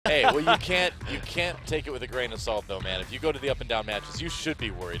Hey, well, you can't take it with a grain of salt, though, man. If you go to the up and down matches, you should be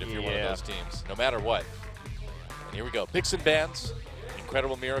worried if you're one of those teams, no matter what. And here we go. Picks and bans.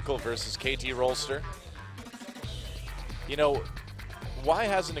 Incredible Miracle versus KT Rolster. You know, why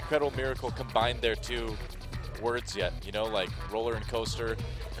hasn't Incredible Miracle combined their two words yet? You know, like roller and coaster,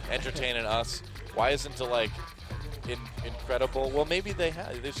 entertaining us. Why isn't it like incredible? Well, maybe they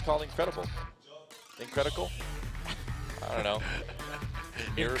have. They just call it incredible. Incredible? I don't know.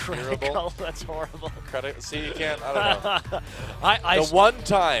 Incredible. That's horrible. See, you can't. I don't know. The one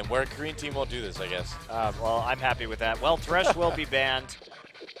time where a Korean team won't do this, I guess. Well, I'm happy with that. Well, Thresh will be banned.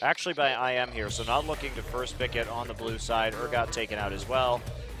 Actually by IM here, so not looking to first pick it on the blue side. Urgot taken out as well.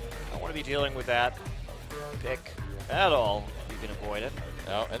 Don't want to be dealing with that pick at all. You can avoid it.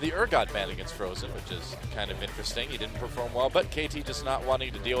 No, and the Urgot banned against Frozen, which is kind of interesting. He didn't perform well, but KT just not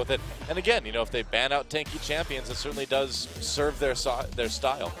wanting to deal with it. And again, you know, if they ban out tanky champions, it certainly does serve their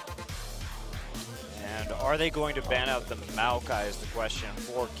style. And are they going to ban out the Maokai is the question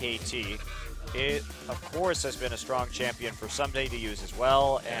for KT. It, of course, has been a strong champion for Someday to use as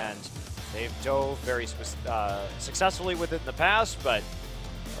well, and they've dove very successfully with it in the past, but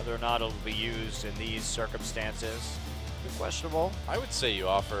whether or not it'll be used in these circumstances, questionable. I would say you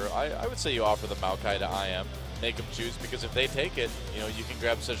offer. I would say you offer the Maokai to IM, make them choose, because if they take it, you know, you can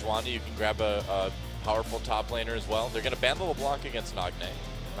grab Sejuani, you can grab a powerful top laner as well. They're going to ban the LeBlanc against Nagne.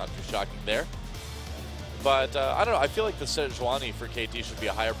 Not too shocking there. But I don't know. I feel like the Sejuani for KT should be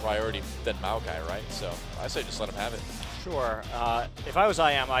a higher priority than Maokai, right? So I say just let him have it. Sure. If I was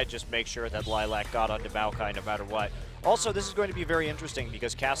IM, I'd just make sure that Lilac got onto Maokai no matter what. Also, this is going to be very interesting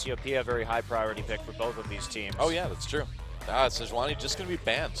because Cassiopeia, a very high priority pick for both of these teams. Oh yeah, that's true. Sejuani just going to be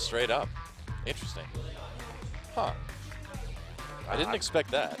banned straight up. Interesting. Huh. I didn't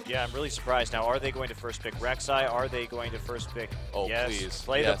expect that. Yeah, I'm really surprised. Now, are they going to first pick Rek'Sai? Are they going to first pick? Oh, yes, please.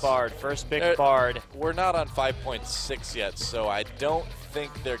 Play the Bard. First pick Bard. We're not on 5.6 yet, so I don't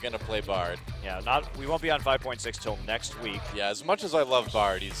think they're going to play Bard. Yeah, we won't be on 5.6 till next week. Yeah, as much as I love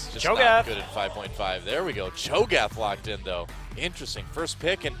Bard, he's just Cho'Gath. Not good at 5.5. There we go. Cho'Gath locked in, though. Interesting. First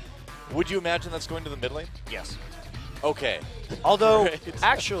pick, and would you imagine that's going to the mid lane? Yes. Okay. Although,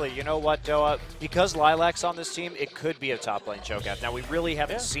 actually, you know what, Doa? Because Lilac's on this team, it could be a top lane Cho'Gath. Now, we really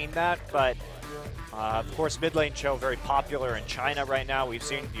haven't seen that, but of course, mid lane Cho very popular in China right now. We've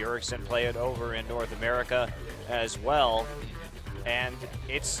seen Bjergsen play it over in North America as well, and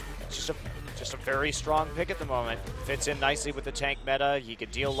it's just a very strong pick at the moment. Fits in nicely with the tank meta. He could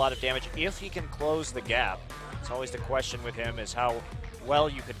deal a lot of damage if he can close the gap. It's always the question with him is how well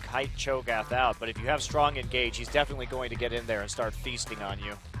you could kite Cho'Gath out, but if you have strong engage, he's definitely going to get in there and start feasting on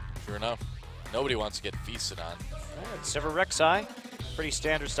you. Sure enough. Nobody wants to get feasted on. Sivir Rek'Sai, pretty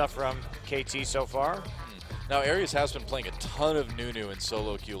standard stuff from KT so far. Now, Ares has been playing a ton of Nunu in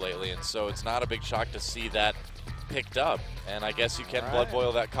solo queue lately, and so it's not a big shock to see that picked up. And I guess you can blood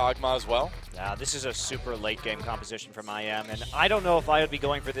boil that Kog'Maw as well. This is a super late game composition from IM, and I don't know if I would be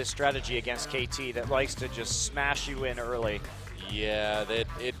going for this strategy against KT that likes to just smash you in early. Yeah,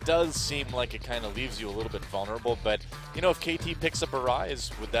 it does seem like it kind of leaves you a little bit vulnerable, but, you know, if KT picks up a Rise,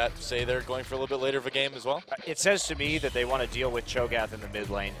 would that say they're going for a little bit later of a game as well? It says to me that they want to deal with Cho'Gath in the mid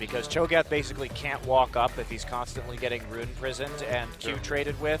lane, because Cho'Gath basically can't walk up if he's constantly getting rune prisoned and Q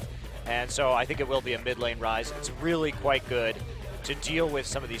traded with, and so I think it will be a mid lane Rise. It's really quite good to deal with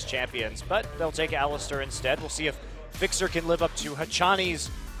some of these champions, but they'll take Alistar instead. We'll see if Fixer can live up to Hachani's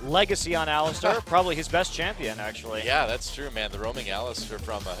legacy on Alistar, probably his best champion, actually. Yeah, that's true, man. The roaming Alistar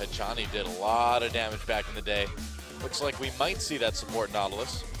from Hachani did a lot of damage back in the day. Looks like we might see that support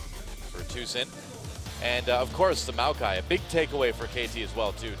Nautilus for Tucson. And, of course, the Maokai, a big takeaway for KT as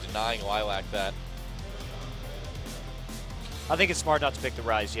well, too, denying Lilac that. I think it's smart not to pick the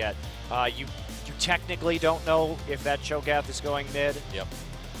Rise yet. You technically don't know if that Cho'Gath is going mid. Yep.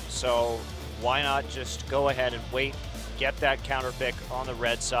 So why not just go ahead and wait, get that counter pick on the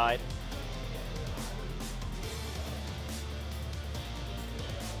red side.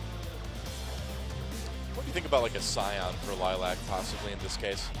 What do you think about like a Scion for Lilac possibly in this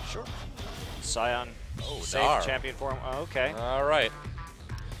case? Sure. Scion, safe Gnar. champion for him. Oh, okay. All right.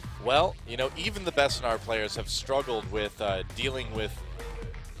 Well, you know, even the best Gnar players have struggled with dealing with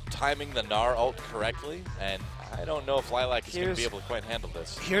timing the Gnar ult correctly, and I don't know if Lilac is going to be able to quite handle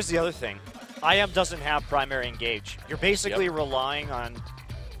this. Here's the other thing. IM doesn't have primary engage. You're basically relying on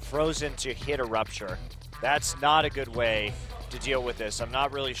Frozen to hit a Rupture. That's not a good way to deal with this. I'm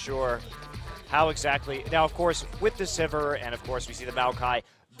not really sure how exactly. Now, of course, with the Sivir, and of course we see the Maokai,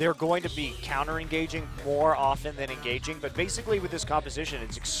 they're going to be counter-engaging more often than engaging, but basically with this composition,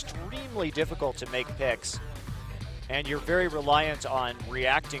 it's extremely difficult to make picks. and you're very reliant on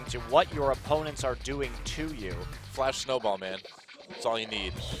reacting to what your opponents are doing to you. Flash snowball, man. That's all you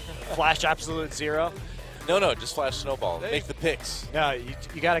need. Flash absolute zero? No, just flash snowball. Make the picks. No,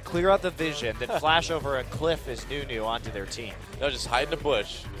 you got to clear out the vision, then flash over a cliff is new onto their team. No, just hide in a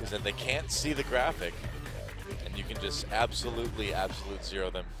bush, because then they can't see the graphic, and you can just absolute zero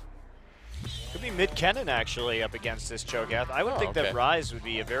them. Could be mid-Kennen, actually, up against this Cho'Gath. I would think that Ryze would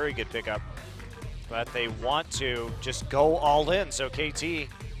be a very good pickup, but they want to just go all in. So KT going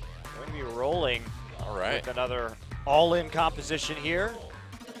to be rolling with another all-in composition here.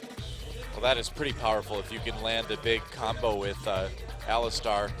 Well, that is pretty powerful if you can land a big combo with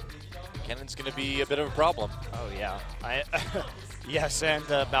Alistar. Kennen's going to be a bit of a problem. Oh, yeah. Yes, and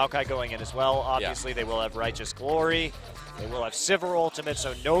Maokai going in as well. Obviously, they will have Righteous Glory. They will have Sivir Ultimate,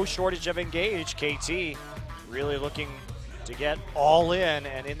 so no shortage of engage. KT really looking to get all in,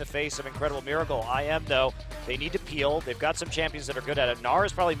 and in the face of Incredible Miracle. IM, though, they need to peel. They've got some champions that are good at it. Gnar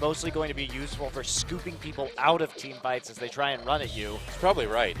is probably mostly going to be useful for scooping people out of team fights as they try and run at you. It's probably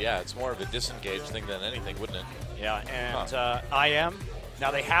right, yeah. It's more of a disengage thing than anything, wouldn't it? Yeah, and IM,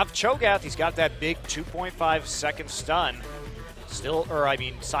 now they have Cho'Gath. He's got that big 2.5 second stun.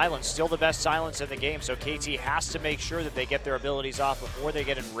 Silence, still the best silence in the game, so KT has to make sure that they get their abilities off before they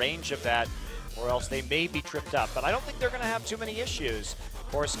get in range of that, or else they may be tripped up. But I don't think they're going to have too many issues.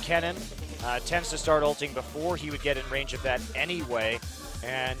 Of course, Kennen tends to start ulting before he would get in range of that anyway,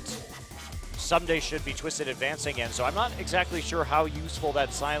 and someday should be Twisted advancing in, so I'm not exactly sure how useful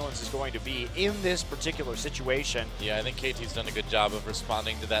that silence is going to be in this particular situation. Yeah, I think KT's done a good job of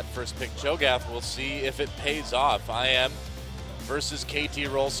responding to that first pick Cho'Gath. We'll see if it pays off. IM versus KT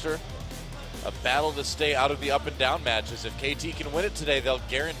Rolster. A battle to stay out of the up and down matches. If KT can win it today, they'll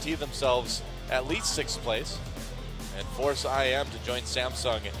guarantee themselves at least 6th place and force IM to join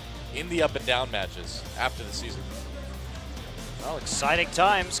Samsung in the up and down matches after the season. Well, exciting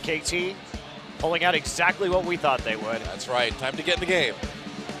times. KT pulling out exactly what we thought they would. That's right. Time to get in the game.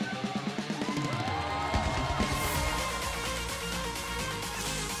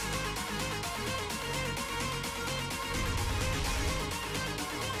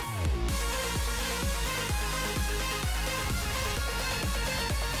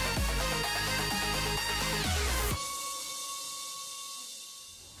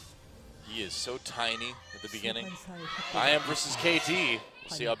 He is so tiny at the beginning. IM versus KT. We'll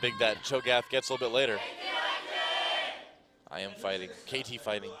see how big that Cho'Gath gets a little bit later. IM fighting, KT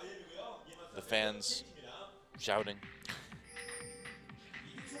fighting. The fans shouting.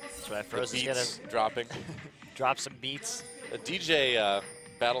 That's right, Froze is gonna dropping. Drop some beats. A DJ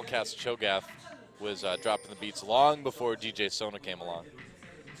Battlecast Cho'Gath was dropping the beats long before DJ Sona came along.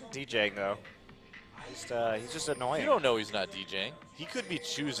 DJing though. He's just annoying. You don't know he's not DJing. He could be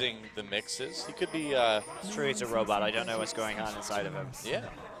choosing the mixes. He could be... It's true, he's a robot. I don't know what's going on inside of him. Yeah.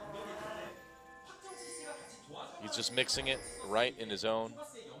 He's just mixing it right in his own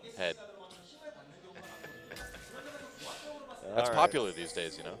head. That's popular these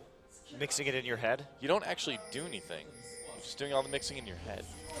days, you know. Mixing it in your head? You don't actually do anything. You're just doing all the mixing in your head.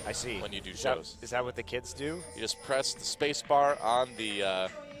 I see. When you do shows. Is that what the kids do? You just press the space bar on the...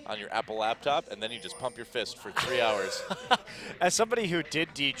 on your Apple laptop, and then you just pump your fist for 3 hours. As somebody who did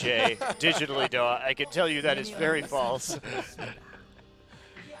DJ digitally, though, I can tell you that is very false.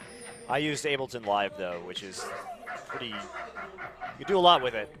 I used Ableton Live, though, which is pretty... You do a lot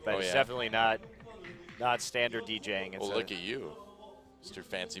with it, but it's definitely not standard DJing. Well, look at you, Mr.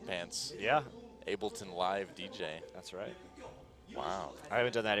 Fancy Pants. Yeah. Ableton Live DJ. That's right. Wow. I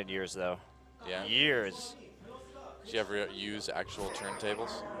haven't done that in years, though. Yeah? Years. Did you ever use actual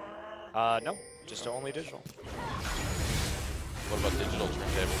turntables? No, just only digital. What about digital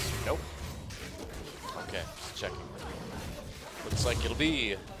turntables? Nope. Okay, just checking. Looks like it'll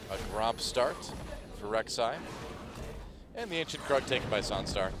be a Gromp start for Rek'Sai. And the Ancient Krug taken by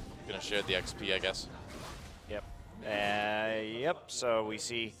Sunstar. Gonna share the XP, I guess. Yep. Yep, so we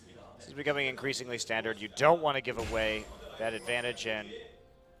see this is becoming increasingly standard. You don't want to give away that advantage, and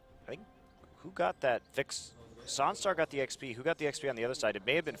I think who got that fix? Sunstar got the XP. Who got the XP on the other side? It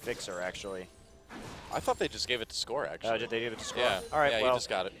may have been Fixer, actually. I thought they just gave it to Score, actually. Oh, did they give it to Score? Yeah. All right, yeah, well, you just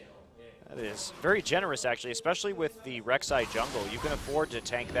got it. That is very generous, actually, especially with the Rek'Sai jungle. You can afford to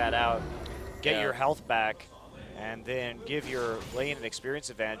tank that out, get your health back, and then give your lane an experience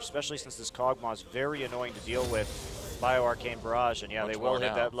advantage, especially since this Kog'Maw is very annoying to deal with Bio Arcane Barrage. And yeah, they will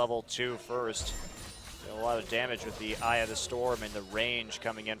hit that level 2 first. A lot of damage with the Eye of the Storm and the range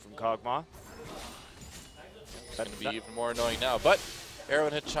coming in from Kog'Maw. It's going to be even more annoying now. But Arrow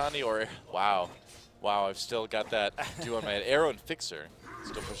and Hachani, or wow, I've still got that 2 on my head. Arrow and Fixer,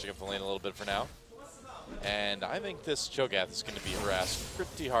 still pushing up the lane a little bit for now. And I think this Cho'Gath is going to be harassed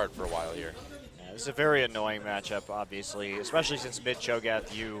pretty hard for a while here. Yeah, this is a very annoying matchup, obviously, especially since mid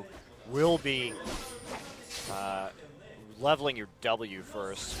Cho'Gath you will be leveling your W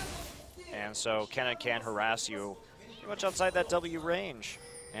first. And so Kenna can harass you pretty much outside that W range.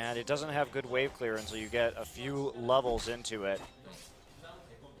 And it doesn't have good wave clear until you get a few levels into it.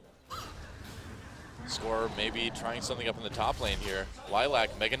 Score maybe trying something up in the top lane here.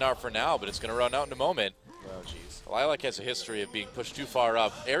 Lilac, Mega Gnar for now, but it's going to run out in a moment. Oh, jeez. Lilac has a history of being pushed too far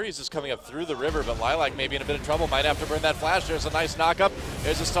up. Ares is coming up through the river, but Lilac may be in a bit of trouble. Might have to burn that flash. There's a nice knock-up.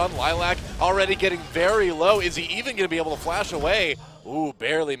 There's a stun. Lilac already getting very low. Is he even going to be able to flash away? Ooh,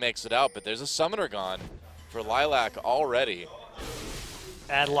 barely makes it out, but there's a summoner gone for Lilac already.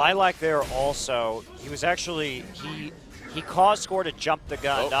 And Lilac there also, he was actually, he caused Score to jump the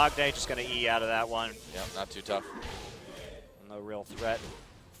gun. Nagne just going to E out of that one. Yeah, not too tough. No real threat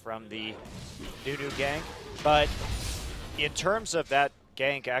from the Nunu gank. But in terms of that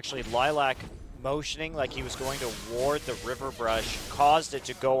gank, actually Lilac motioning like he was going to ward the river brush caused it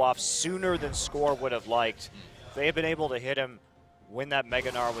to go off sooner than Score would have liked. If they had been able to hit him when that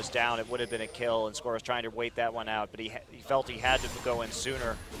Mega Gnar was down, it would have been a kill, and Score was trying to wait that one out, but he felt he had to go in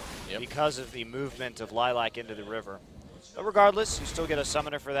sooner because of the movement of Lilac into the river. But regardless, you still get a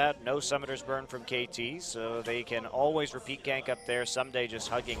summoner for that. No summoners burn from KT, so they can always repeat gank up there, someday just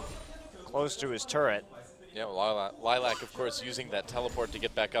hugging close to his turret. Yeah, well, Lilac, of course, using that teleport to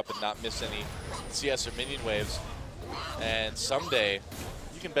get back up and not miss any CS or minion waves. And someday,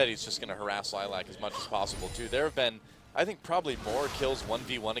 you can bet he's just going to harass Lilac as much as possible, too. There have been, I think, probably more kills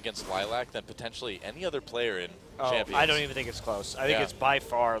 1v1 against Lilac than potentially any other player in Champions. I don't even think it's close. I think it's by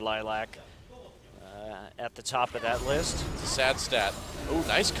far Lilac at the top of that list. It's a sad stat. Ooh,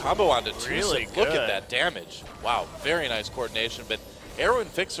 nice combo onto two. Really Look at that damage. Wow, very nice coordination. But Arrow and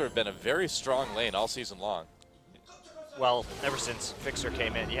Fixer have been a very strong lane all season long. Well, ever since Fixer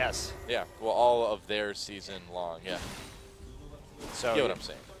came in, yes. Yeah, well, all of their season long, yeah. So you get what I'm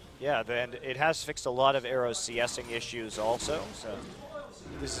saying. Yeah, then it has fixed a lot of Arrow's CSing issues also. So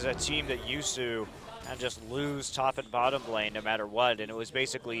this is a team that used to just lose top and bottom lane no matter what, and it was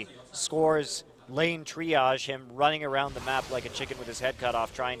basically Score's lane triage, him running around the map like a chicken with his head cut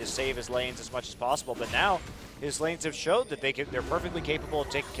off, trying to save his lanes as much as possible. But now his lanes have showed that they're perfectly capable of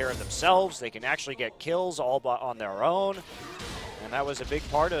taking care of themselves. They can actually get kills all on their own, and that was a big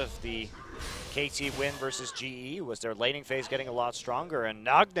part of the KT win versus GE, was their laning phase getting a lot stronger, and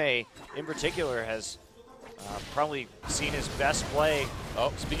Nagne in particular has probably seen his best play.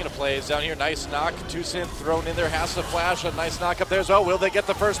 Oh, speaking of plays, down here, nice knock. Tucson thrown in there, has to flash. A nice knock up there as well. Will they get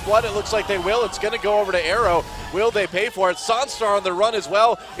the first blood? It looks like they will. It's going to go over to Arrow. Will they pay for it? Sanstar on the run as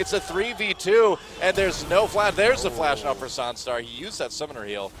well. It's a 3v2, and there's no flash. There's the flash now for Sanstar. He used that summoner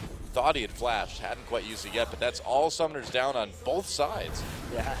heal. Thought he had flashed, hadn't quite used it yet, but that's all summoners down on both sides.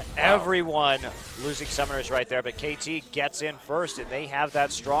 Yeah, everyone losing summoners right there, but KT gets in first, and they have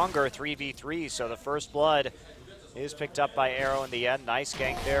that stronger 3v3, so the first blood is picked up by Arrow in the end. Nice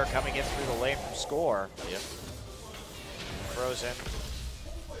gank there coming in through the lane from Score. Yep. Frozen.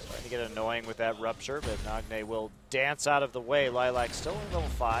 Starting to get annoying with that rupture, but Nagne will dance out of the way. Lilac still in level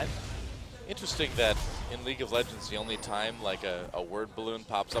 5. Interesting that in League of Legends, the only time like a word balloon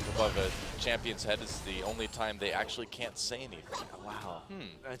pops up above a champion's head is the only time they actually can't say anything. Oh, wow.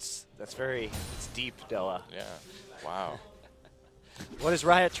 That's it's deep, Della. Yeah. Wow. What is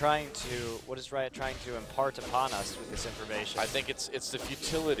Riot trying to impart upon us with this information? I think it's the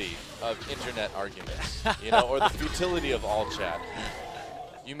futility of internet arguments, you know, or the futility of all chat.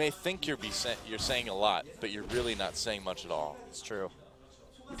 You may think you're saying a lot, but you're really not saying much at all. It's true.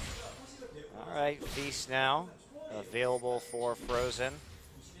 All right, Feast now available for Frozen.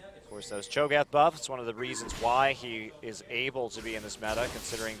 Of course, those Cho'Gath buff, it's one of the reasons why he is able to be in this meta,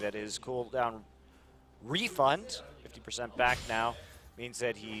 considering that his cooldown refund, 50% back now, means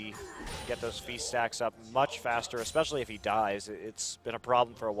that he can get those Feast stacks up much faster, especially if he dies. It's been a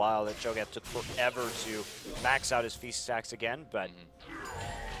problem for a while that Cho'Gath took forever to max out his Feast stacks again, but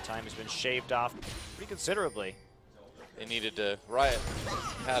time has been shaved off pretty considerably. They needed to, Riot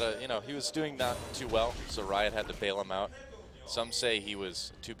had he was doing not too well, so Riot had to bail him out. Some say he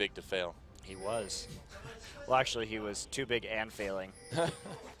was too big to fail. He was. Well, actually, he was too big and failing.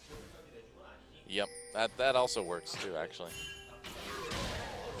 Yep, that also works too, actually.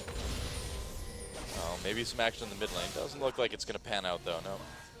 Oh, maybe some action in the mid lane. Doesn't look like it's going to pan out, though, no.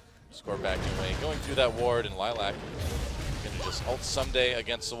 Score backing away, going through that ward, and Lilac going to just ult someday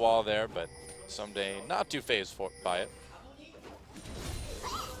against the wall there, but someday not too phased by it.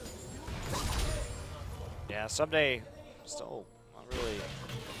 Yeah, someday still not really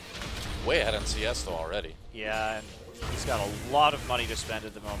way ahead on CS, though, already. Yeah, and he's got a lot of money to spend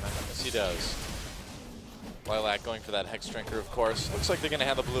at the moment. Yes, he does. Lilac going for that Hex Drinker, of course. Looks like they're going to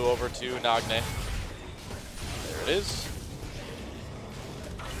hand the blue over to Nagne. There it is.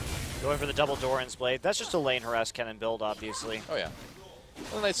 Going for the double Doran's Blade. That's just a lane harass Kennen build, obviously. Oh, yeah.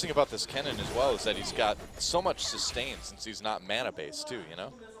 Well, the nice thing about this Kennen as well is that he's got so much sustain since he's not mana-based, too, you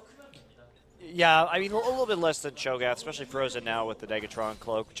know? Yeah, I mean, a little bit less than Cho'Gath, especially Frozen now with the Negatron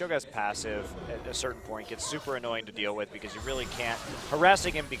Cloak. Cho'Gath's passive at a certain point gets super annoying to deal with because you really can't.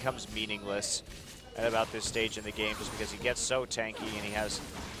 Harassing him becomes meaningless at about this stage in the game just because he gets so tanky and he has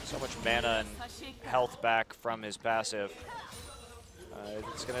so much mana and health back from his passive.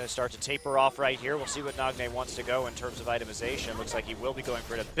 It's going to start to taper off right here. We'll see what Nagne wants to go in terms of itemization. Looks like he will be going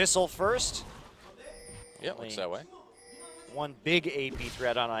for an Abyssal first. Yeah, looks that way. One big AP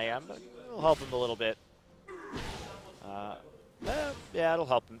threat on IM, but it'll help him a little bit. Yeah, it'll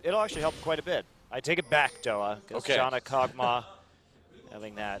help him. It'll actually help him quite a bit. I take it back, Doa, because Jana Kog'Maw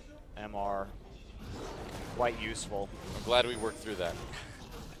having that MR quite useful. I'm glad we worked through that.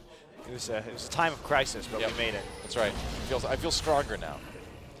 It was a time of crisis, but we made it. That's right. I feel stronger now,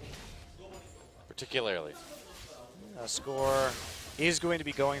 particularly. Score is going to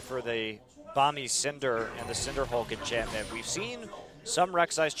be going for the Bami Cinder and the Cinder Hulk enchantment. We've seen some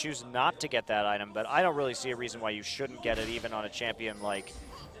Rek'Sais choose not to get that item, but I don't really see a reason why you shouldn't get it even on a champion like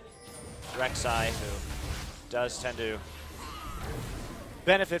Rek'Sai, who does tend to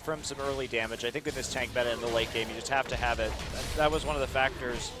benefit from some early damage. I think in this tank meta in the late game, you just have to have it. That was one of the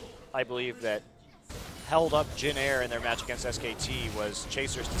factors, I believe, that held up Jin Air in their match against SKT was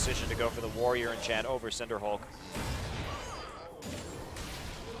Chaser's decision to go for the Warrior enchant over Cinderhulk.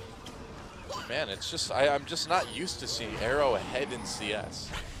 Man, it's just I'm just not used to seeing Arrow ahead in CS.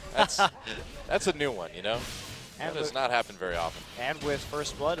 That's a new one, you know? That does not happen very often. And with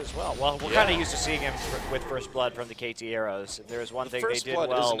First Blood as well. Well, we're kind of used to seeing him with First Blood from the KT Arrows. If there was one thing they did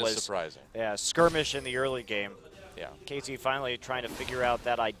well was surprising. Yeah, skirmish in the early game. Yeah. KT finally trying to figure out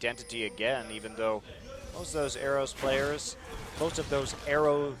that identity again, even though most of those Arrows players, most of those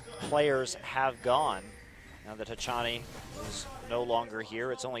Arrow players have gone. Now that Hachani is no longer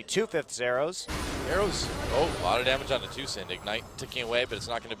here, it's only 2/5 Arrows. Arrows, a lot of damage on the 2-Sind. Ignite ticking away, but it's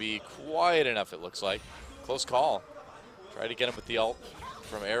not going to be quite enough, it looks like. Close call. Try to get him with the ult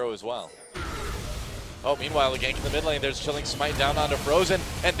from Arrow as well. Oh, meanwhile, a gank in the mid lane. There's Chilling Smite down onto Frozen,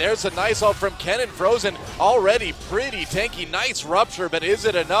 and there's a nice ult from Kennen. Frozen already pretty tanky. Nice rupture, but is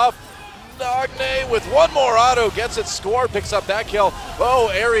it enough? Nagne with one more auto gets it score, picks up that kill.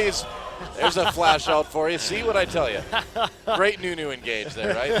 Oh, Ares, there's a flash out for you. See what I tell you. Great Nunu engage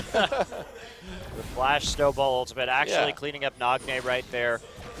there, right? The flash snowball ultimate actually cleaning up Nagne right there.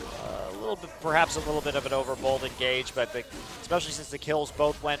 Perhaps a little bit of an overbold engage, but especially since the kills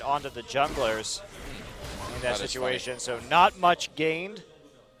both went onto the junglers in that situation. So not much gained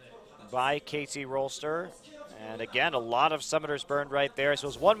by KT Rolster. And again, a lot of summoners burned right there. So it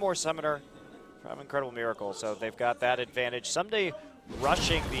was one more summoner from Incredible Miracle. So they've got that advantage. Someday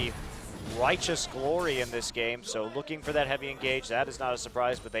rushing the Righteous Glory in this game. So looking for that heavy engage, that is not a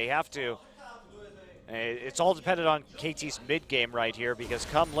surprise, but they have to. It's all dependent on KT's mid game right here because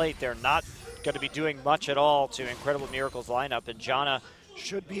come late, they're not going to be doing much at all to Incredible Miracle's lineup, and Jana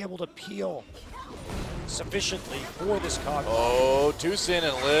should be able to peel sufficiently for this Kog'Maw. Oh, 2-Sin in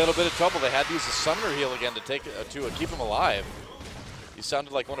a little bit of trouble. They had to use the Summoner Heal again to keep him alive. You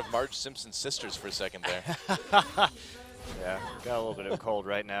sounded like one of Marge Simpson's sisters for a second there. Yeah, got a little bit of a cold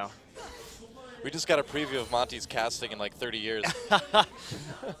right now. We just got a preview of Monty's casting in like 30 years.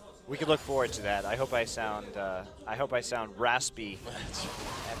 We can look forward to that. I hope I sound raspy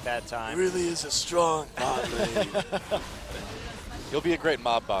at that time. He really is a strong bot lane. He'll be a great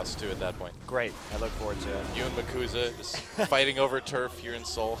mob boss too at that point. Great. I look forward to it. You and Makuza just fighting over turf here in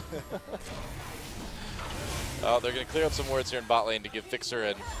Seoul. Oh, they're going to clear out some wards here in bot lane to give Fixer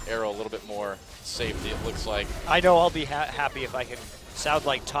and Arrow a little bit more safety, it looks like. I know I'll be happy if I can sound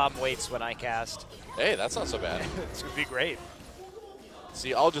like Tom Waits when I cast. Hey, that's not so bad. This would be great.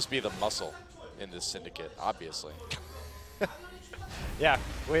 See, I'll just be the muscle in this syndicate, obviously. Yeah,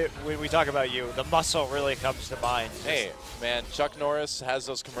 when we talk about you, the muscle really comes to mind. Hey, man, Chuck Norris has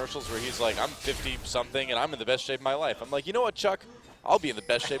those commercials where he's like, I'm 50-something and I'm in the best shape of my life. I'm like, you know what, Chuck? I'll be in the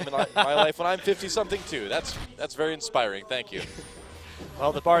best shape of my life when I'm 50-something too. That's very inspiring. Thank you.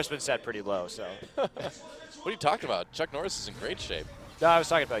 Well, the bar's been set pretty low, so. What are you talking about? Chuck Norris is in great shape. No, I was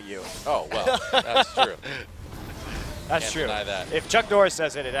talking about you. Oh, well, that's true. That's Can't true. deny that. If Chuck Norris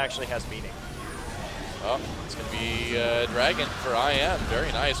says it, it actually has meaning. Oh, it's going to be Dragon for IM.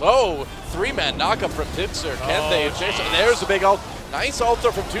 Very nice. Oh, 3-man knockup from Fixer. Can they chase it? There's a big ult. Nice ult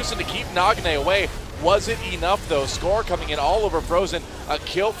from Tucson to keep Nagne away. Was it enough, though? Score coming in all over Frozen. A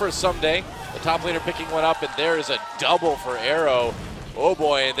kill for Someday. The top laner picking one up, and there is a double for Arrow. Oh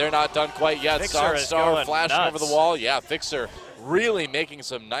boy, and they're not done quite yet. Star flashing over the wall. Yeah, Fixer really making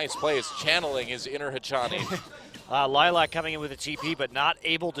some nice plays, channeling his inner Hachani. Lilac coming in with a TP, but not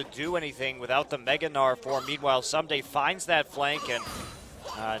able to do anything without the Mega Gnar form. Meanwhile, Someday finds that flank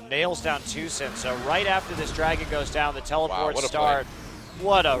and nails down Tucson. So right after this dragon goes down, the teleport start.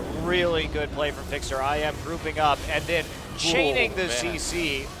 What a really good play from Fixer. I am grouping up and then chaining the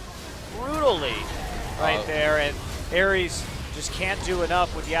CC brutally right there. And Ares just can't do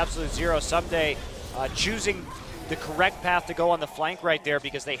enough with the absolute zero. Someday choosing the correct path to go on the flank right there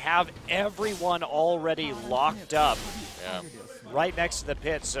because they have everyone already locked up right next to the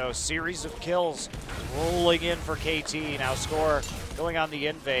pit. So series of kills rolling in for KT. Now Score going on the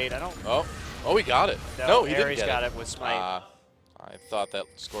invade. Oh, he got it. No, he didn't get got it with Smite. I thought that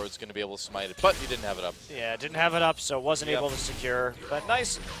Score was going to be able to smite it, but he didn't have it up. Yeah, didn't have it up, so wasn't able to secure. But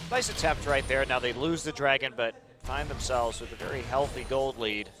nice attempt right there. Now they lose the dragon, but find themselves with a very healthy gold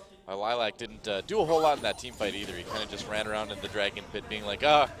lead. Lilac didn't do a whole lot in that team fight either. He kind of just ran around in the dragon pit being like,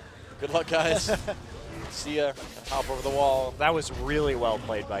 good luck, guys. See ya. Hop over the wall. That was really well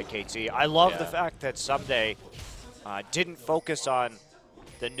played by KT. I love the fact that Someday didn't focus on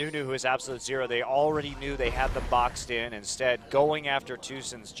the Nunu, who is absolute zero. They already knew they had them boxed in, instead going after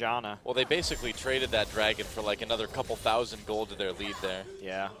Tucson's Janna. Well, they basically traded that dragon for like another couple thousand gold to their lead there.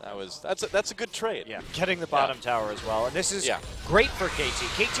 Yeah. That's a good trade. Yeah, getting the bottom tower as well. And this is great for KT.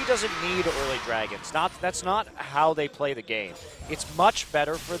 KT doesn't need early dragons. That's not how they play the game. It's much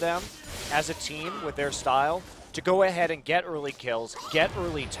better for them as a team with their style to go ahead and get early kills, get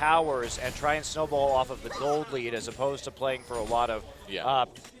early towers, and try and snowball off of the gold lead as opposed to playing for a lot of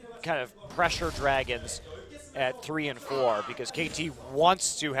kind of pressure dragons at 3 and 4, because KT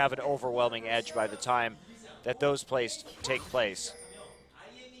wants to have an overwhelming edge by the time that those plays take place.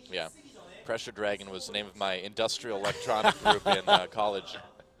 Yeah. Pressure Dragon was the name of my industrial electronic group in college.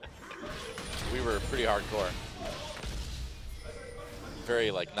 We were pretty hardcore.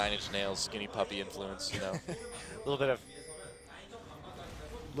 Very like 9 Inch Nails, Skinny Puppy influence, you know. A little bit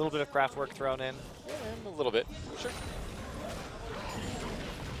of craft work thrown in. Yeah, a little bit, sure.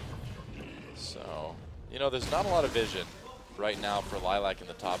 So, you know, there's not a lot of vision right now for Lilac in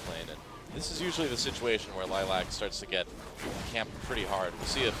the top lane, and this is usually the situation where Lilac starts to get camped pretty hard. We'll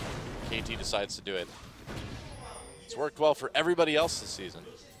see if KT decides to do it. It's worked well for everybody else this season.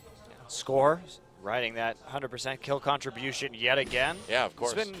 Score, riding that 100% kill contribution yet again. Yeah, of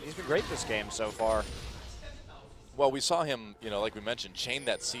course. He's been great this game so far. Well, we saw him, you know, like we mentioned, chain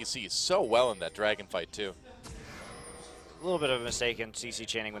that CC so well in that dragon fight, too. A little bit of a mistake in CC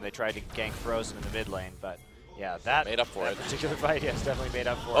chaining when they tried to gank Frozen in the mid lane, but yeah, that made up for it. Particular fight, yes, definitely made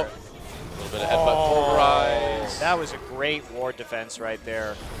up for it. A little bit of headbutt pulverize. That was a great ward defense right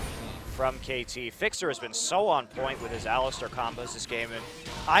there from KT. Fixer has been so on point with his Alistar combos this game, and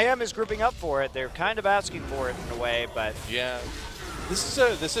IM is grouping up for it. They're kind of asking for it in a way, but yeah.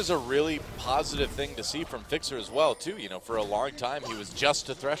 This is a really positive thing to see from Fixer as well, too. You know, for a long time he was just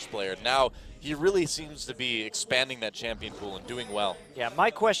a Thresh player. Now he really seems to be expanding that champion pool and doing well. Yeah,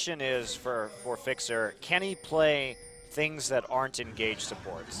 my question is for Fixer, can he play things that aren't engaged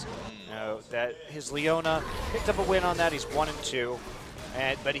supports? You know, that his Leona picked up a win on that. He's 1-2,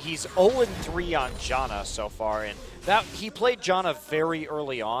 but he's 0-3 on Janna so far, and that he played Janna very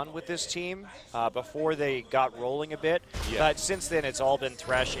early on with this team before they got rolling a bit. Yeah. But since then, it's all been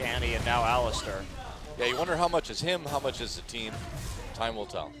Thresh, Annie, and now Alistar. Yeah, you wonder how much is him, how much is the team. Time will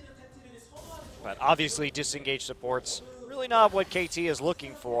tell. But obviously, disengaged supports really not what KT is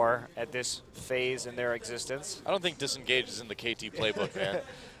looking for at this phase in their existence. I don't think disengage is in the KT playbook, man.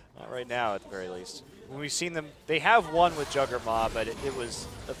 Not right now, at the very least. When we've seen them, they have won with Juggermaw, but it was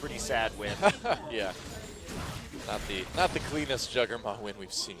a pretty sad win. Yeah. Not the cleanest Juggermaw win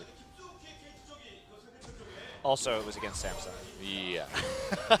we've seen. Also, it was against Samsung. Yeah.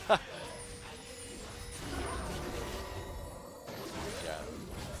 Yeah.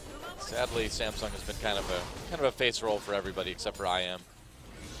 Sadly, Samsung has been kind of a face roll for everybody except for IM.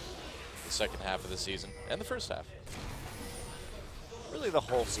 The second half of the season and the first half. Really, the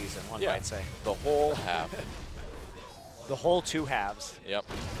whole season, one might say. The whole half. The whole 2 halves. Yep.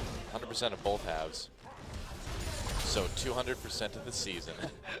 100% of both halves. So 200% of the season.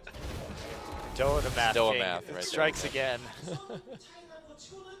 Doa the math. Doa math, right? Strikes again.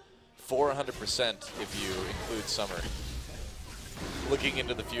 400% if you include summer. Looking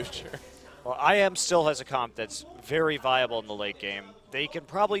into the future. Well, IM still has a comp that's very viable in the late game. They can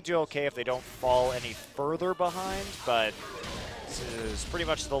probably do okay if they don't fall any further behind, but This is pretty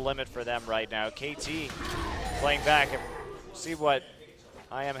much the limit for them right now. KT playing back and see what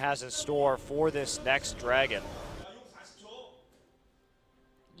IM has in store for this next Dragon.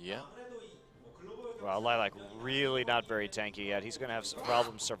 Yeah. Well, Lilac really not very tanky yet. He's going to have some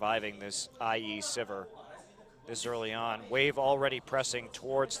problems surviving this IE Sivir this early on. Wave already pressing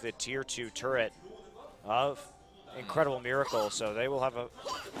towards the tier 2 turret of Incredible Miracle, so they will have a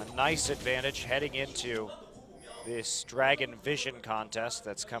nice advantage heading into this Dragon Vision contest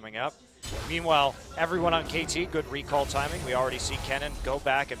that's coming up. Meanwhile, everyone on KT, good recall timing. We already see Kennen go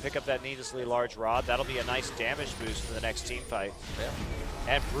back and pick up that needlessly large rod. That'll be a nice damage boost for the next team fight. Yeah.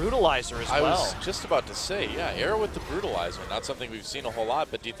 And Brutalizer as well. I was just about to say, yeah, Arrow with the Brutalizer. Not something we've seen a whole lot,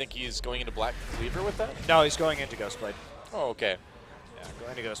 but do you think he's going into Black Cleaver with that? No, he's going into Ghostblade. Oh, okay. Yeah,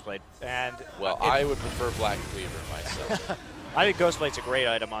 going into Ghostblade. And well, I would prefer Black Cleaver myself. I think Ghostblade's a great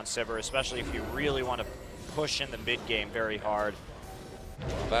item on Sivir, especially if you really want to push in the mid game very hard.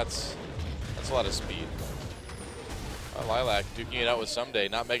 Well, that's a lot of speed. Lilac duking it out with Someday,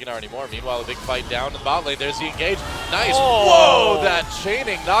 not Meganar anymore. Meanwhile, a big fight down in the bot lane. There's the engage. Nice. Oh. Whoa, that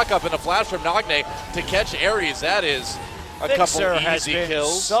chaining knockup and a flash from Nagne to catch Ares. That is a Fixer couple easy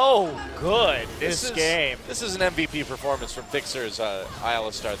kills. So good this game. This is an MVP performance from Fixer's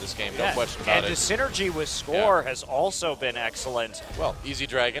Alistar this game, no question about it. And the synergy with Score has also been excellent. Well, easy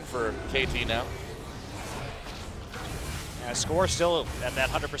Dragon for KT now. Score still at that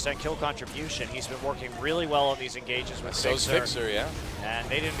 100% kill contribution. He's been working really well on these engages with Fixer. Fixer, yeah. And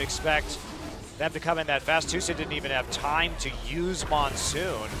they didn't expect them to come in that fast. Tusa didn't even have time to use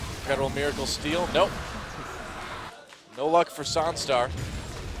Monsoon. Incredible Miracle steal. Nope. No luck for Sonstar.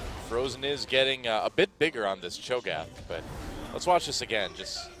 Frozen is getting a bit bigger on this Cho'Gath, but let's watch this again.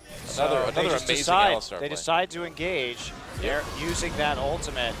 Just another amazing Alistar play. They decide to engage. They're using that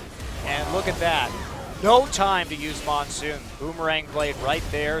ultimate, and look at that. No time to use Monsoon. Boomerang blade right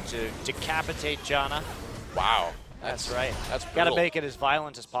there to decapitate Janna. Wow. That's right. That's brutal. Got to make it as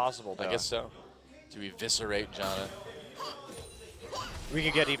violent as possible, though. I guess so. To eviscerate Janna. We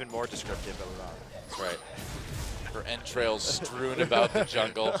could get even more descriptive about it. That's right. Her entrails strewn about the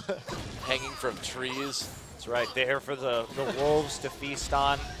jungle, hanging from trees. That's right. There for the wolves to feast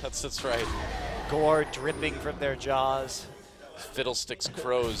on. That's right. Gore dripping from their jaws. Fiddlesticks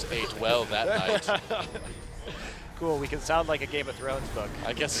crows ate well that night. Cool, we can sound like a Game of Thrones book.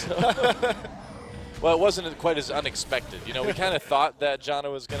 I guess so. Well, it wasn't quite as unexpected. You know, we kind of thought that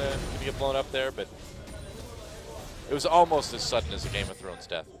Janna was going to get blown up there, but it was almost as sudden as a Game of Thrones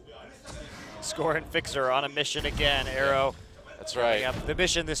death. Score and Fixer on a mission again, Arrow. That's right. Yep. The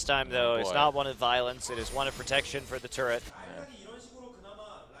mission this time, though, is not one of violence. It is one of protection for the turret. Yeah.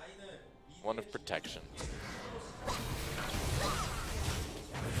 One of protection.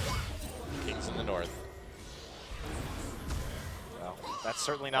 Kings in the north. Well, that's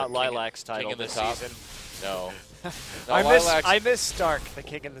certainly not Lilac's title this season. No. No, I miss Stark, the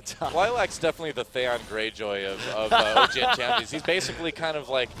king in the top. Lilac's definitely the Theon Greyjoy of OGN Champions. He's basically kind of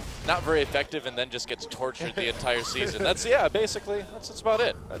like not very effective and then just gets tortured the entire season. Basically, that's about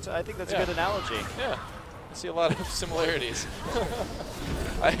it. I think that's a good analogy. Yeah, I see a lot of similarities.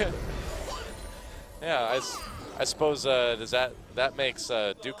 I suppose that makes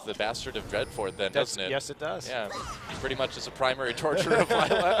Duke the Bastard of Dreadfort then, doesn't it? Yes, it does. Yeah, pretty much as a primary torturer of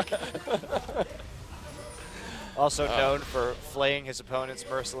Lilac. Also known for flaying his opponents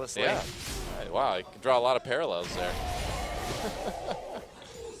mercilessly. Yeah. Wow, you can draw a lot of parallels there.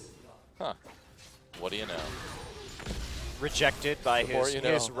 Huh. What do you know? Rejected by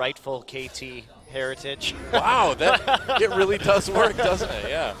his rightful KT heritage. Wow, it really does work, doesn't it?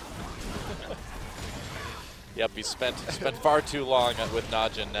 Yeah. Yep, he spent far too long with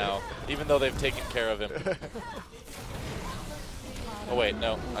Najin now, even though they've taken care of him. Oh wait,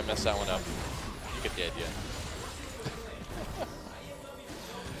 no, I messed that one up. You could dead, yeah.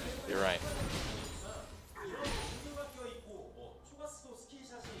 You're right.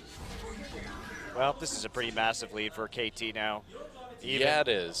 Well, this is a pretty massive lead for KT now. Yeah, it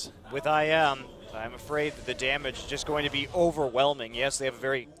is. With IM, I'm afraid that the damage is just going to be overwhelming. Yes, they have a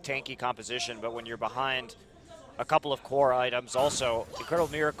very tanky composition, but when you're behind a couple of core items, also, Incredible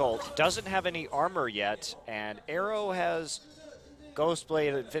Miracle doesn't have any armor yet, and Arrow has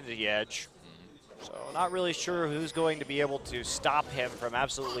Ghostblade Infinity Edge. So not really sure who's going to be able to stop him from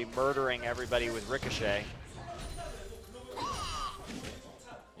absolutely murdering everybody with Ricochet.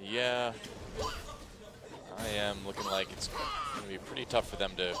 Yeah. I am looking like it's going to be pretty tough for them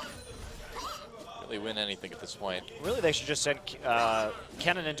to really win anything at this point. Really, they should just send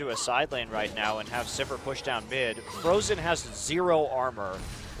Kennen into a side lane right now and have Sivir push down mid. Frozen has 0 armor,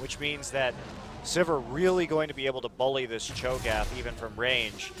 which means that Sivir really going to be able to bully this Cho'Gath even from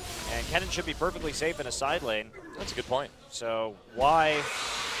range. And Kennen should be perfectly safe in a side lane. That's a good point. So why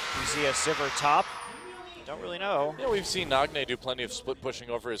we see a Sivir top, I don't really know. Yeah, we've seen Nagne do plenty of split pushing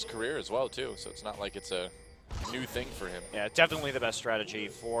over his career as well, too. So it's not like it's a new thing for him. Yeah, definitely the best strategy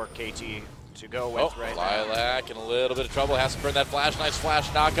for KT to go with right now. Lilac in a little bit of trouble. Has to burn that flash. Nice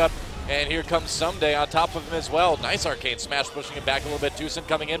flash knock-up. And here comes Someday on top of him as well. Nice arcane smash, pushing him back a little bit. Tucson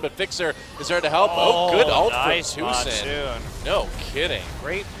coming in, but Fixer is there to help. Oh, good ult nice from Tucson. No kidding.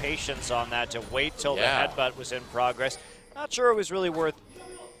 Great patience on that to wait till the headbutt was in progress. Not sure it was really worth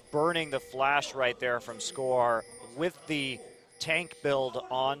burning the flash right there from Score with the tank build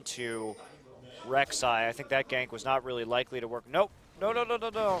onto Rek'Sai. I think that gank was not really likely to work. Nope.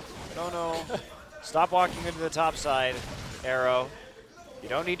 No. Stop walking into the top side, Arrow. You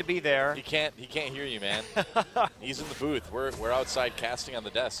don't need to be there. He can't hear you, man. He's in the booth. We're outside casting on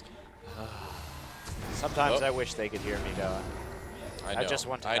the desk. Sometimes I wish they could hear me, though. I just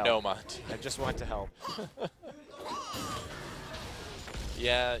want to help. I know, Monty. I just want to help.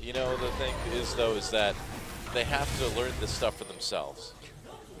 Yeah, you know, the thing is, though, is that they have to learn this stuff for themselves.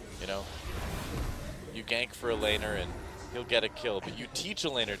 You know? You gank for a laner and he'll get a kill, but you teach a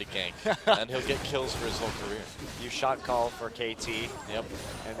laner to gank and he'll get kills for his whole career. You shot call for KT. Yep.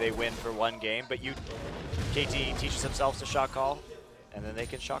 And they win for one game, but KT teaches themselves to shot call, and then they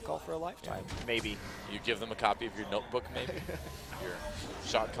can shot call for a lifetime, maybe. You give them a copy of your notebook, maybe? Your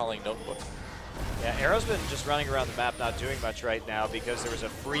shot calling notebook. Yeah, Arrow's been just running around the map not doing much right now because there was a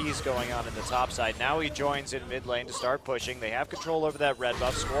freeze going on in the top side. Now he joins in mid lane to start pushing. They have control over that red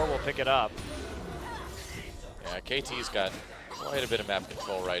buff. Score will pick it up. Yeah, KT's got quite a bit of map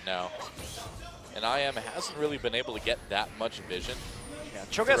control right now. And IM hasn't really been able to get that much vision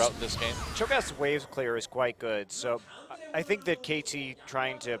throughout this game. Cho'Gath's wave clear is quite good, so I think that KT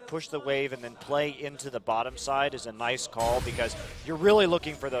trying to push the wave and then play into the bottom side is a nice call because you're really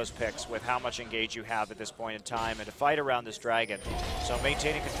looking for those picks with how much engage you have at this point in time and to fight around this dragon. So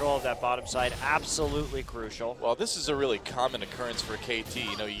maintaining control of that bottom side, absolutely crucial. Well, this is a really common occurrence for KT.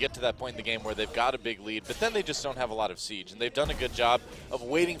 You know, you get to that point in the game where they've got a big lead, but then they just don't have a lot of siege. And they've done a good job of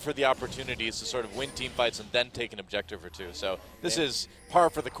waiting for the opportunities to sort of win team fights and then take an objective or two. So this is par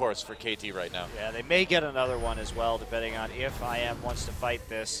for the course for KT right now. Yeah, they may get another one as well, depending on if IM wants to fight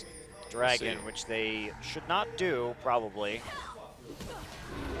this dragon, which they should not do, probably.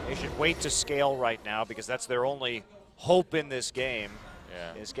 They should wait to scale right now because that's their only hope in this game,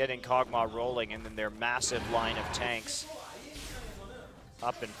 is getting Kog'Maw rolling and then their massive line of tanks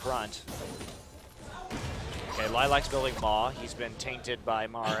up in front. Okay, Lilac's building Maw. He's been tainted by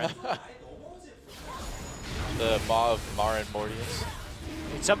Marin. The Maw of Marin Mortius.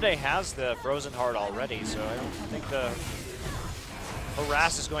 Someday has the Frozen Heart already, so I don't think the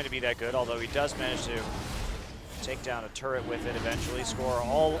harass is going to be that good, although he does manage to take down a turret with it eventually. Score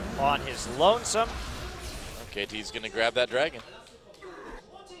all on his lonesome. KT's going to grab that dragon.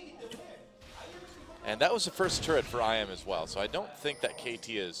 And that was the first turret for IM as well, so I don't think that KT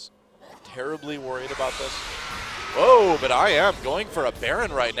is terribly worried about this. Whoa, but IM going for a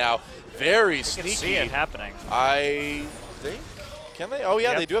Baron right now. Very sneaky. You can see it happening. I think. Can they? Oh,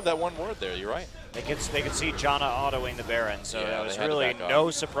 yeah, they do have that one ward there. You're right. They can see Janna autoing the Baron, so that was really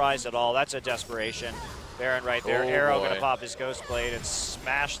no surprise at all. That's a desperation. Baron right there. Arrow going to pop his Ghost Blade and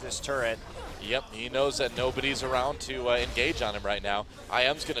smash this turret. Yep, he knows that nobody's around to engage on him right now.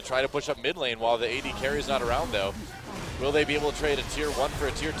 IM's going to try to push up mid lane while the AD carry's not around, though. Will they be able to trade a tier 1 for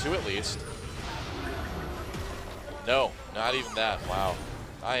a tier 2 at least? No, not even that. Wow.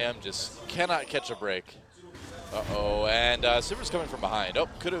 IM just cannot catch a break. Uh-oh, and Sivir's coming from behind. Oh,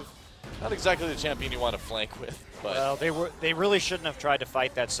 could have, not exactly the champion you want to flank with. But. Well, they really shouldn't have tried to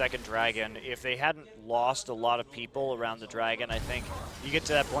fight that second dragon. If they hadn't lost a lot of people around the dragon, I think you get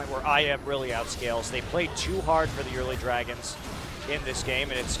to that point where IM really outscales. They played too hard for the early dragons in this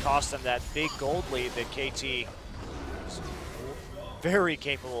game, and it's cost them that big gold lead that KT is very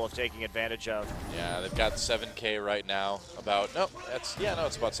capable of taking advantage of. Yeah, they've got 7K right now. About, no, it's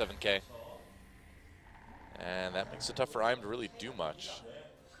about 7K. And that makes it tough for IM to really do much.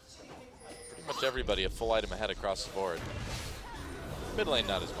 Pretty much everybody a full item ahead across the board. Mid lane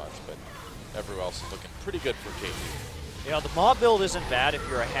not as much, but everyone else is looking pretty good for KT. You know, the Maw build isn't bad if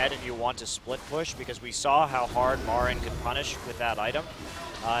you're ahead and you want to split push, because we saw how hard Marin could punish with that item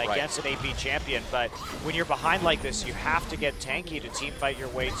against an AP champion. But when you're behind like this, you have to get tanky to team fight your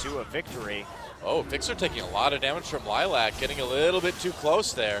way to a victory. Oh, Fixer taking a lot of damage from Lilac, getting a little bit too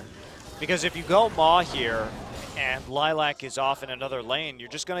close there. Because if you go Maw here, and Lilac is off in another lane, you're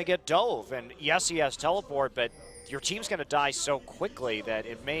just going to get dove. And yes, he has teleport, but your team's going to die so quickly that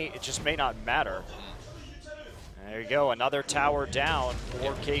it just may not matter. There you go, another tower down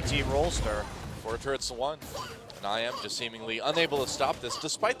for KT Rolster. 4 turrets to 1. And I am just seemingly unable to stop this,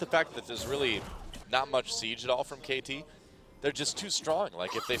 despite the fact that there's really not much siege at all from KT. They're just too strong.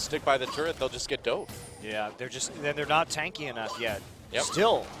 Like, if they stick by the turret, they'll just get dove. Yeah, they're not tanky enough yet. Yep.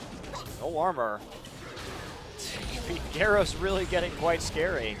 Still, no armor. Garrow's really getting quite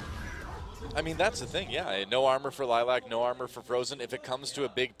scary. I mean, that's the thing, yeah. No armor for Lilac, no armor for Frozen. If it comes to a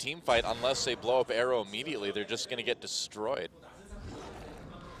big team fight, unless they blow up Arrow immediately, they're just going to get destroyed.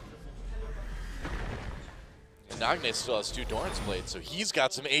 And Nagne still has 2 Doran's Blades, so he's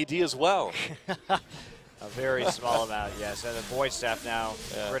got some AD as well. A very small amount, yes. And the Void Staff now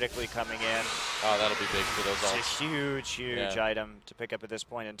critically coming in. Oh, that'll be big for those ults. It's a huge item to pick up at this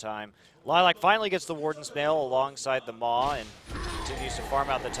point in time. Lilac finally gets the Warden's Mail alongside the Maw and continues to farm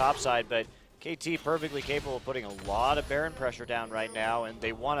out the top side, but KT perfectly capable of putting a lot of Baron pressure down right now, and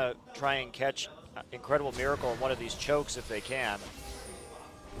they want to try and catch Incredible Miracle in one of these chokes if they can.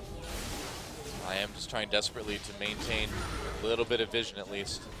 I am just trying desperately to maintain a little bit of vision at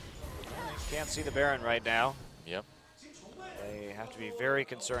least. Can't see the Baron right now. Yep. They have to be very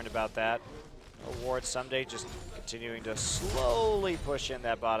concerned about that. Award someday just continuing to slowly push in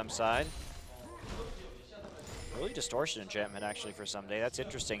that bottom side. Really distortion enchantment actually for someday. That's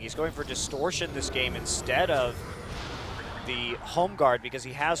interesting. He's going for distortion this game instead of the home guard because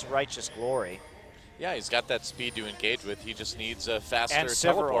he has Righteous Glory. Yeah, he's got that speed to engage with. He just needs a faster and Sivir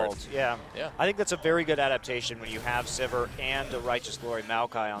teleport. ult, yeah. I think that's a very good adaptation when you have Sivir and a Righteous Glory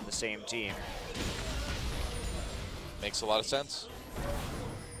Maokai on the same team. Makes a lot of sense.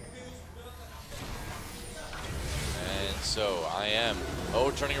 And so I am. Oh,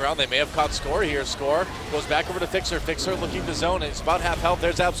 turning around. They may have caught Score here. Score goes back over to Fixer. Fixer looking to zone. It's about half health.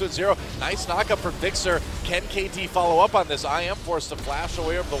 There's Absolute Zero. Nice knockup for Fixer. Can KT follow up on this? I am forced to flash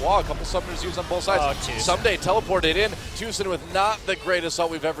away over the wall. A couple summoners used on both sides. Someday teleported in. Tucson with not the greatest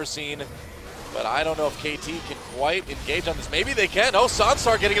ult we've ever seen. But I don't know if KT can quite engage on this. Maybe they can. Oh,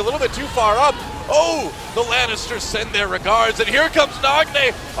 Sansar getting a little bit too far up. Oh, the Lannisters send their regards. And here comes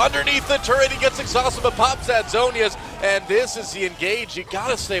Nagne underneath the turret. He gets exhausted but pops that Zonias. And this is the engage. You got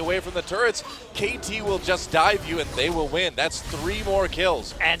to stay away from the turrets. KT will just dive you and they will win. That's 3 more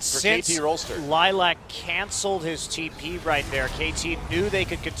kills and for since KT Rolster. Lilac canceled his TP right there, KT knew they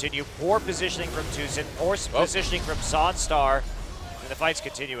could continue. Poor positioning from Tucson, poor positioning from Sanstar. The fight's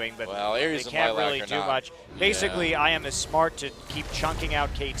continuing, but they can't really do much. Basically, I am as smart to keep chunking out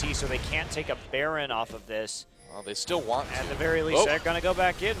KT so they can't take a Baron off of this. Well, they still want to. At the very least, they're going to go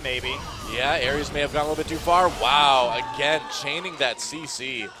back in, maybe. Yeah, Ares may have gone a little bit too far. Wow, again, chaining that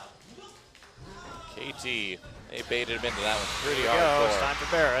CC. KT, they baited him into that one pretty hardcore. It's time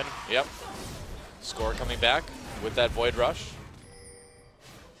for Baron. Yep. Score coming back with that Void Rush.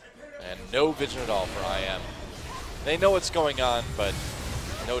 And no vision at all for IM. They know what's going on, but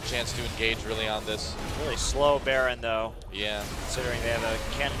no chance to engage really on this. Really slow Baron, though. Yeah. Considering they have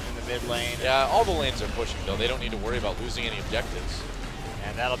a Ken in the mid lane. Yeah, all the lanes are pushing, though. They don't need to worry about losing any objectives.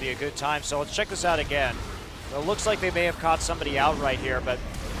 And that'll be a good time. So let's check this out again. Well, it looks like they may have caught somebody out right here, but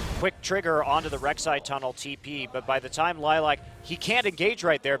quick trigger onto the Rek'Sai tunnel TP. But by the time Lilac, he can't engage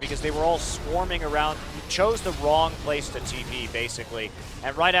right there because they were all swarming around. He chose the wrong place to TP, basically.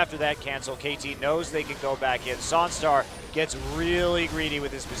 And right after that cancel, KT knows they can go back in. Sanstar gets really greedy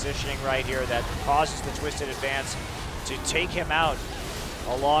with his positioning right here. That causes the Twisted Advance to take him out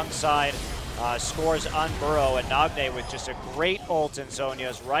alongside Score's Unburrow. And Nagne with just a great ult in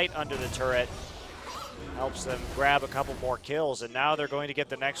Zonia's right under the turret. Helps them grab a couple more kills, and now they're going to get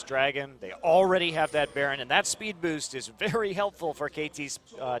the next dragon. They already have that Baron, and that speed boost is very helpful for KT's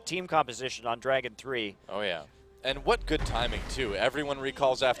team composition on Dragon 3. Oh, yeah. And what good timing, too. Everyone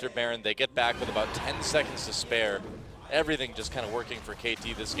recalls after Baron. They get back with about 10 seconds to spare. Everything just kind of working for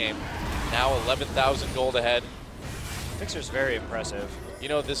KT this game. Now 11,000 gold ahead. Fixer's very impressive. You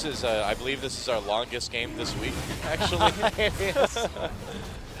know, this is, I believe this is our longest game this week, actually.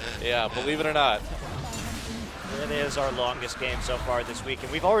 Yeah, believe it or not. It is our longest game so far this week,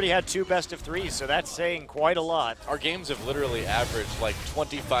 and we've already had 2 best-of-3s, so that's saying quite a lot. Our games have literally averaged like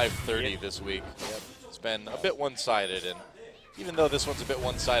 25-30 this week. Yep. It's been a bit one-sided, and even though this one's a bit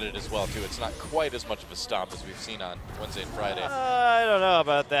one-sided as well, too, it's not quite as much of a stomp as we've seen on Wednesday and Friday. I don't know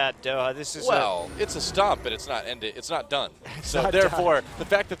about that, Doha. This is it's a stomp, but it's not ended. It's not done. So therefore, the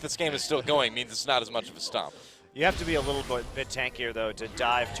fact that this game is still going means it's not as much of a stomp. You have to be a little bit tankier, though, to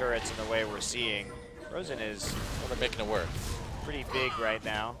dive turrets in the way we're seeing. Frozen is they're making it work. Pretty big right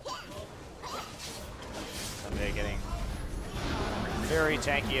now. Someday getting very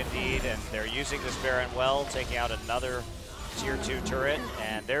tanky indeed, and they're using this Baron well, taking out another Tier 2 turret,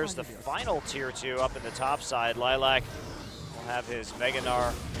 and there's the final Tier 2 up in the top side. Lilac will have his Mega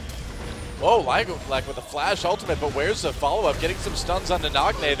Gnar. Whoa, Lilac with a flash ultimate, but where's the follow-up? Getting some stuns on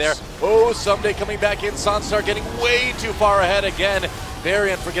Nagne there. Oh, Someday coming back in. Sunstar getting way too far ahead again.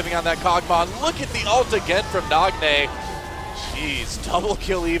 Very unforgiving on that Kog'Maw. Look at the ult again from Nagne. Jeez, double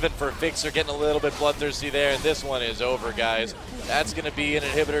kill even for Fixer, getting a little bit bloodthirsty there, and this one is over, guys. That's going to be an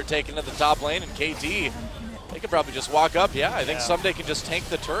inhibitor taken to the top lane, and KT, they could probably just walk up. Yeah, I think Someday can just tank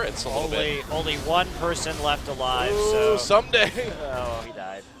the turrets a little bit. Only one person left alive. Ooh, so Someday. Oh, he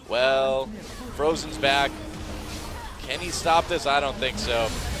died. Well, Frozen's back. Can he stop this? I don't think so.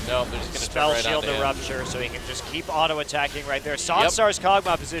 No, they're just going to Spell right shield onto the him. rupture so he can just keep auto-attacking right there. Sonstar's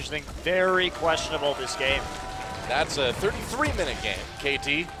Kog'Maw positioning very questionable this game. That's a 33-minute game,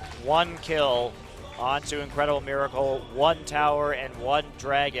 KT. One kill onto Incredible Miracle, one tower, and one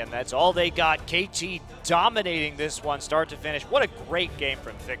dragon. That's all they got. KT dominating this one start to finish. What a great game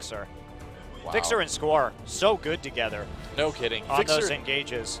from Fixer. Wow. Fixer and Score, so good together. No kidding. On those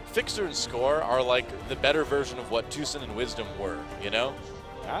engages. Fixer and Score are like the better version of what Tucson and Wisdom were, you know?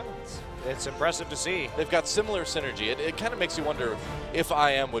 Yeah, it's impressive to see. They've got similar synergy. It kind of makes you wonder if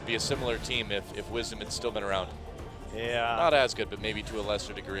IM would be a similar team if Wisdom had still been around. Yeah. Not as good, but maybe to a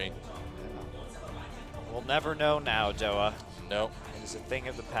lesser degree. We'll never know now, Doa. No. It is a thing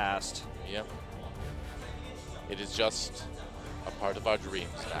of the past. Yep. It is just a part of our dreams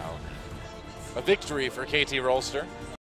now. A victory for KT Rolster.